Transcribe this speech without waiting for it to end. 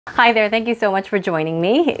Hi there, thank you so much for joining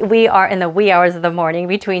me. We are in the wee hours of the morning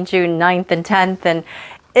between June 9th and 10th, and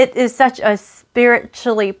it is such a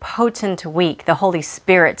spiritually potent week. The Holy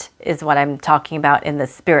Spirit is what I'm talking about in the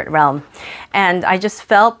spirit realm. And I just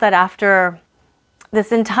felt that after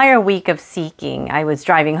this entire week of seeking, I was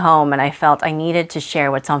driving home and I felt I needed to share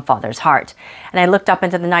what's on Father's heart. And I looked up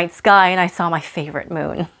into the night sky and I saw my favorite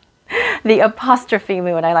moon. The apostrophe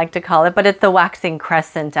moon, I like to call it, but it's the waxing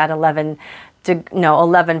crescent at 11%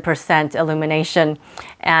 illumination,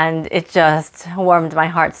 and it just warmed my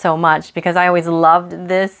heart so much because I always loved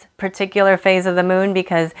this particular phase of the moon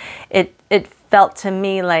because it felt to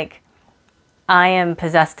me like I am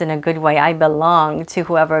possessed in a good way. I belong to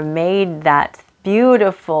whoever made that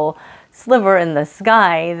beautiful sliver in the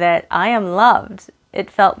sky, that I am loved. It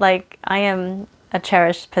felt like I am a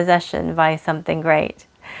cherished possession by something great.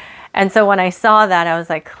 And so when I saw that, I was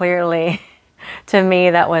like, clearly, to me,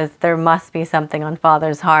 there must be something on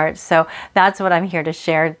Father's heart. So that's what I'm here to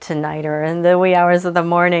share tonight, or in the wee hours of the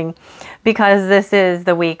morning, because this is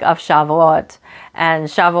the week of Shavuot. And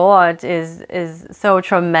Shavuot is so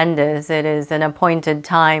tremendous. It is an appointed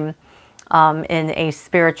time in a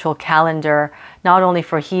spiritual calendar, not only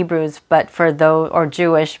for Hebrews, but for those, or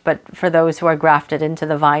Jewish, but for those who are grafted into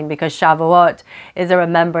the vine, because Shavuot is a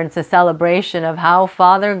remembrance, a celebration of how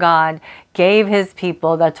Father God gave his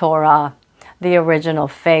people the Torah, the original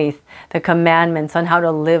faith, the commandments on how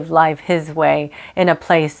to live life his way in a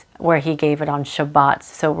place where he gave it on Shabbat.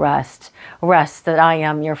 So rest that I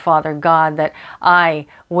am your Father God, that I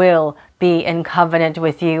will be in covenant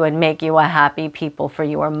with you and make you a happy people, for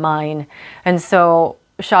you are mine. And so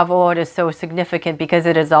Shavuot is so significant because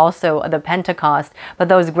it is also the Pentecost, but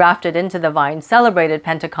those grafted into the vine celebrated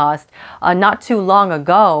Pentecost not too long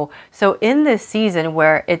ago. So in this season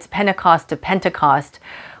where it's Pentecost to Pentecost,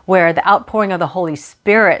 where the outpouring of the Holy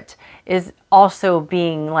Spirit is also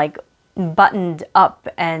being like buttoned up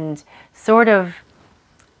and sort of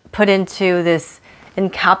put into this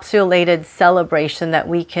encapsulated celebration that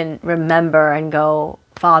we can remember and go,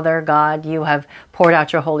 Father God, you have poured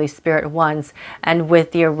out your Holy Spirit once, and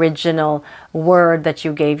with the original word that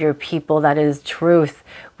you gave your people, that is truth,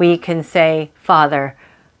 we can say, Father,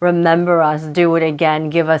 remember us, do it again,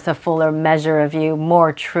 give us a fuller measure of you,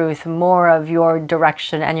 more truth, more of your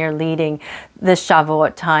direction and your leading. This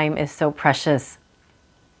Shavuot time is so precious.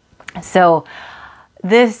 So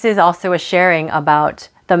this is also a sharing about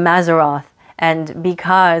the Mazzaroth. And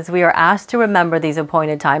because we are asked to remember these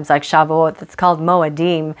appointed times like Shavuot, it's called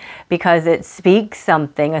Moedim, because it speaks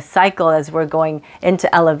something, a cycle as we're going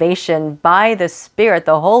into elevation by the Spirit,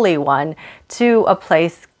 the Holy One, to a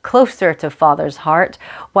place closer to Father's heart.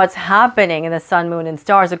 What's happening in the sun, moon, and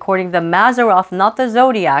stars, according to the Mazzaroth, not the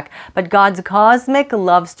zodiac, but God's cosmic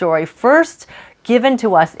love story, first given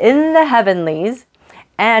to us in the heavenlies,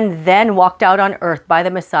 and then walked out on earth by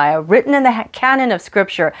the Messiah, written in the canon of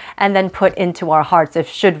Scripture, and then put into our hearts if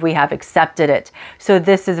should we have accepted it. So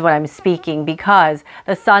this is what I'm speaking, because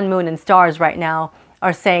the sun, moon, and stars right now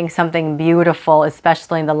are saying something beautiful,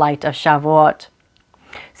 especially in the light of Shavuot.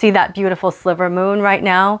 See that beautiful sliver moon right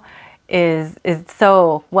now is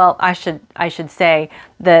so, well, I should say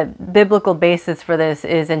the biblical basis for this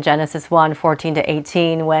is in Genesis 1:14 to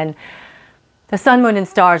 18, when the sun, moon, and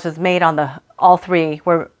stars was made on all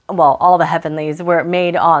the heavenlies were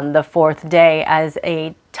made on the fourth day as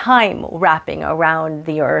a time wrapping around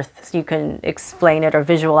the earth. So you can explain it or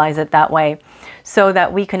visualize it that way so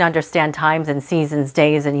that we can understand times and seasons,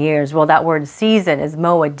 days and years. Well, that word season is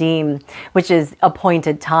Moedim, which is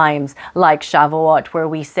appointed times, like Shavuot, where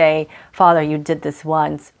we say, Father, you did this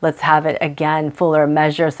once. Let's have it again, fuller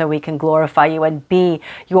measure, so we can glorify you and be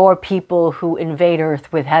your people who invade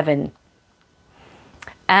earth with heaven.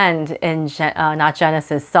 And in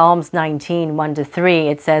Psalms 19, 1-3,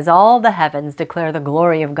 it says, all the heavens declare the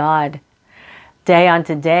glory of God. Day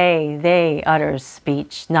unto day they utter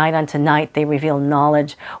speech. Night unto night they reveal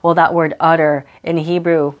knowledge. Well, that word utter in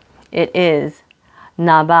Hebrew, it is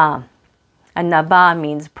naba. And naba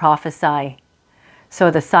means prophesy. So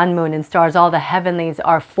the sun, moon, and stars, all the heavenlies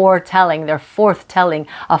are foretelling, they're forthtelling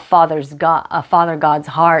of Father God's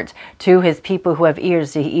heart to his people who have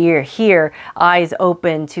ears to hear, eyes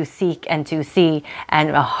open to seek and to see, and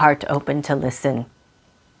a heart open to listen.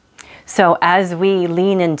 So as we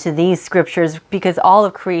lean into these scriptures, because all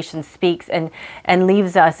of creation speaks and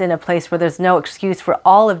leaves us in a place where there's no excuse for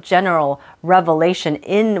all of general revelation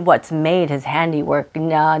in what's made his handiwork,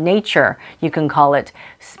 nature, you can call it,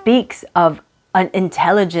 speaks of an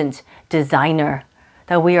intelligent designer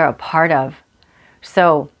that we are a part of.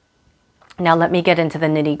 So now let me get into the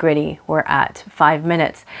nitty-gritty. We're at 5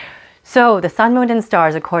 minutes. So the sun, moon, and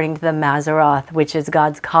stars, according to the Mazzaroth, which is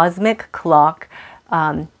God's cosmic clock,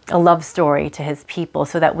 a love story to his people,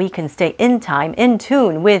 so that we can stay in time, in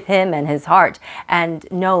tune with him and his heart, and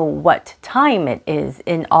know what time it is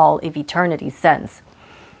in all of eternity's sense.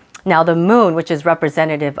 Now the moon, which is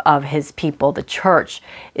representative of his people, the church,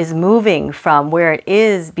 is moving from where it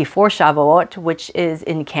is before Shavuot, which is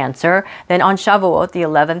in Cancer. Then on Shavuot, the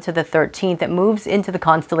 11th to the 13th, it moves into the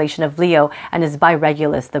constellation of Leo and is by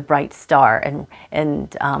Regulus, the bright star,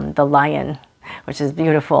 and the lion, which is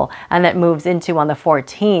beautiful. And that moves into, on the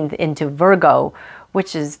 14th, into Virgo,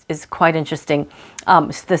 which is quite interesting.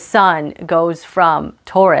 The sun goes from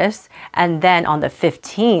Taurus, and then on the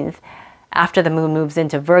 15th, after the moon moves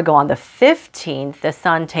into Virgo, on the 15th, the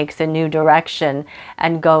sun takes a new direction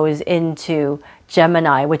and goes into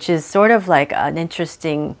Gemini, which is sort of like an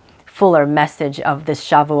interesting, fuller message of this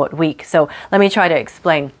Shavuot week. So let me try to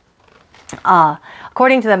explain.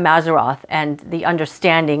 According to the Mazzaroth and the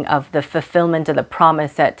understanding of the fulfillment of the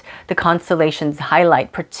promise that the constellations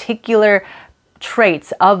highlight particular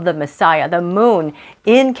traits of the Messiah, the moon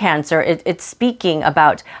in Cancer, it's speaking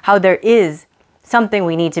about how there is something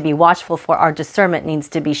we need to be watchful for. Our discernment needs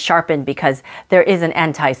to be sharpened because there is an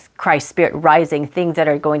anti-Christ spirit rising, things that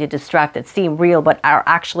are going to distract, that seem real but are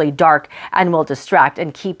actually dark and will distract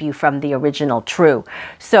and keep you from the original true.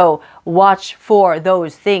 So watch for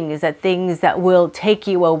those things that will take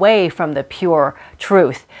you away from the pure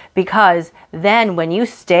truth, because then when you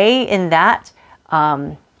stay in that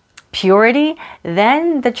purity,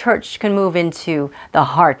 then the church can move into the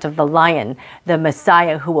heart of the lion, the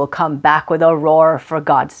Messiah who will come back with a roar for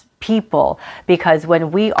God's people. Because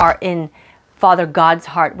when we are in Father God's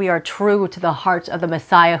heart, we are true to the heart of the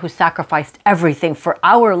Messiah who sacrificed everything for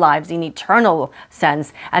our lives in eternal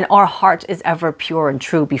sense, and our heart is ever pure and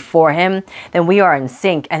true before him, then we are in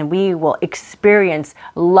sync and we will experience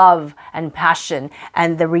love and passion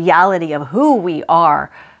and the reality of who we are.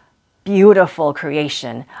 Beautiful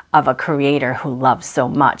creation of a creator who loves so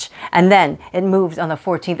much. And then it moves on the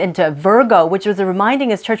 14th into Virgo, which was reminding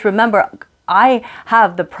his church, remember, I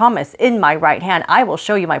have the promise in my right hand. I will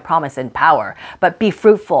show you my promise in power, but be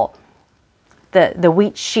fruitful. The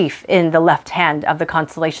wheat sheaf in the left hand of the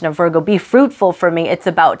constellation of Virgo, be fruitful for me. It's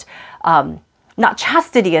about not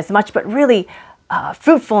chastity as much, but really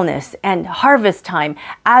fruitfulness and harvest time,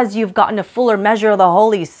 as you've gotten a fuller measure of the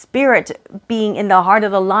Holy Spirit being in the heart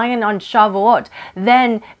of the lion on Shavuot.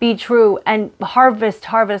 Then be true and harvest,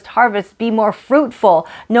 harvest, harvest. Be more fruitful,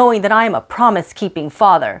 knowing that I am a promise-keeping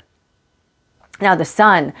Father. Now the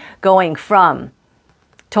sun going from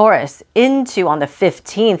Taurus into, on the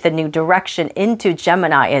 15th, a new direction into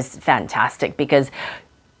Gemini is fantastic, because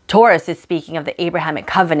Taurus is speaking of the Abrahamic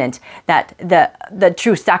covenant, that the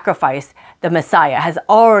true sacrifice, the Messiah, has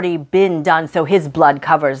already been done, so his blood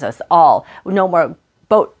covers us all. No more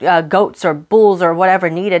goats or bulls or whatever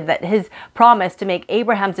needed, that his promise to make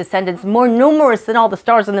Abraham's descendants more numerous than all the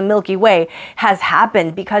stars in the Milky Way has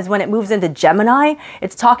happened. Because when it moves into Gemini,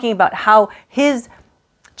 it's talking about how his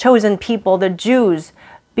chosen people, the Jews,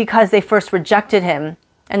 because they first rejected him,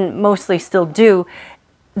 and mostly still do,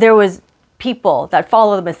 there was people that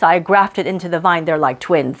follow the Messiah grafted into the vine. They're like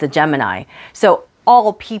twins, the Gemini. So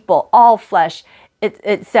all people, all flesh,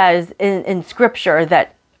 it says in scripture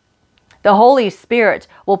that the Holy Spirit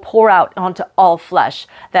will pour out onto all flesh,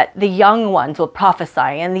 that the young ones will prophesy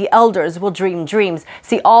and the elders will dream dreams.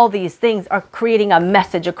 See, all these things are creating a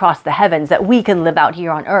message across the heavens that we can live out here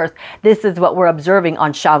on earth. This is what we're observing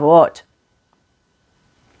on Shavuot.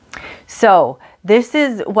 So this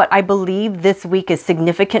is what I believe this week is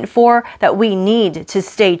significant for, that we need to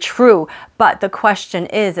stay true. But the question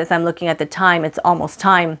is, as I'm looking at the time, it's almost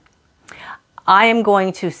time. I am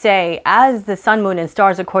going to say, as the sun, moon, and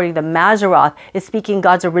stars, according to Mazzaroth, is speaking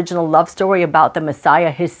God's original love story about the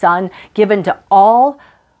Messiah, his son, given to all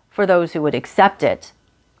for those who would accept it.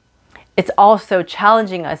 It's also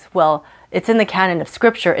challenging us. Well, it's in the canon of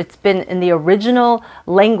scripture. It's been in the original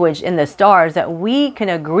language in the stars that we can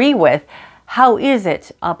agree with. How is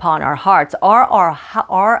it upon our hearts? Are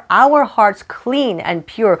our hearts clean and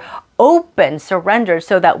pure, open, surrendered,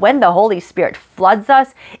 so that when the Holy Spirit floods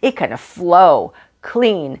us, it can flow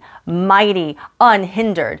clean, mighty,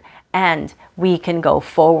 unhindered, and we can go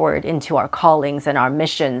forward into our callings and our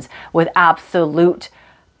missions with absolute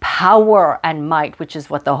power and might, which is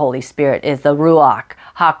what the Holy Spirit is. The Ruach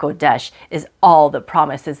HaKodesh is all the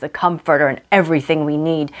promises, the comforter, and everything we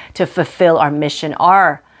need to fulfill our mission,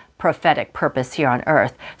 our prophetic purpose here on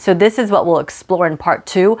earth. So this is what we'll explore in part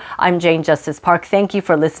 2. I'm Jane Justice Park. Thank you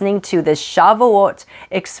for listening to this Shavuot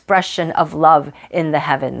expression of love in the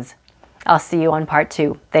heavens. I'll see you on part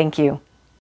 2. Thank you.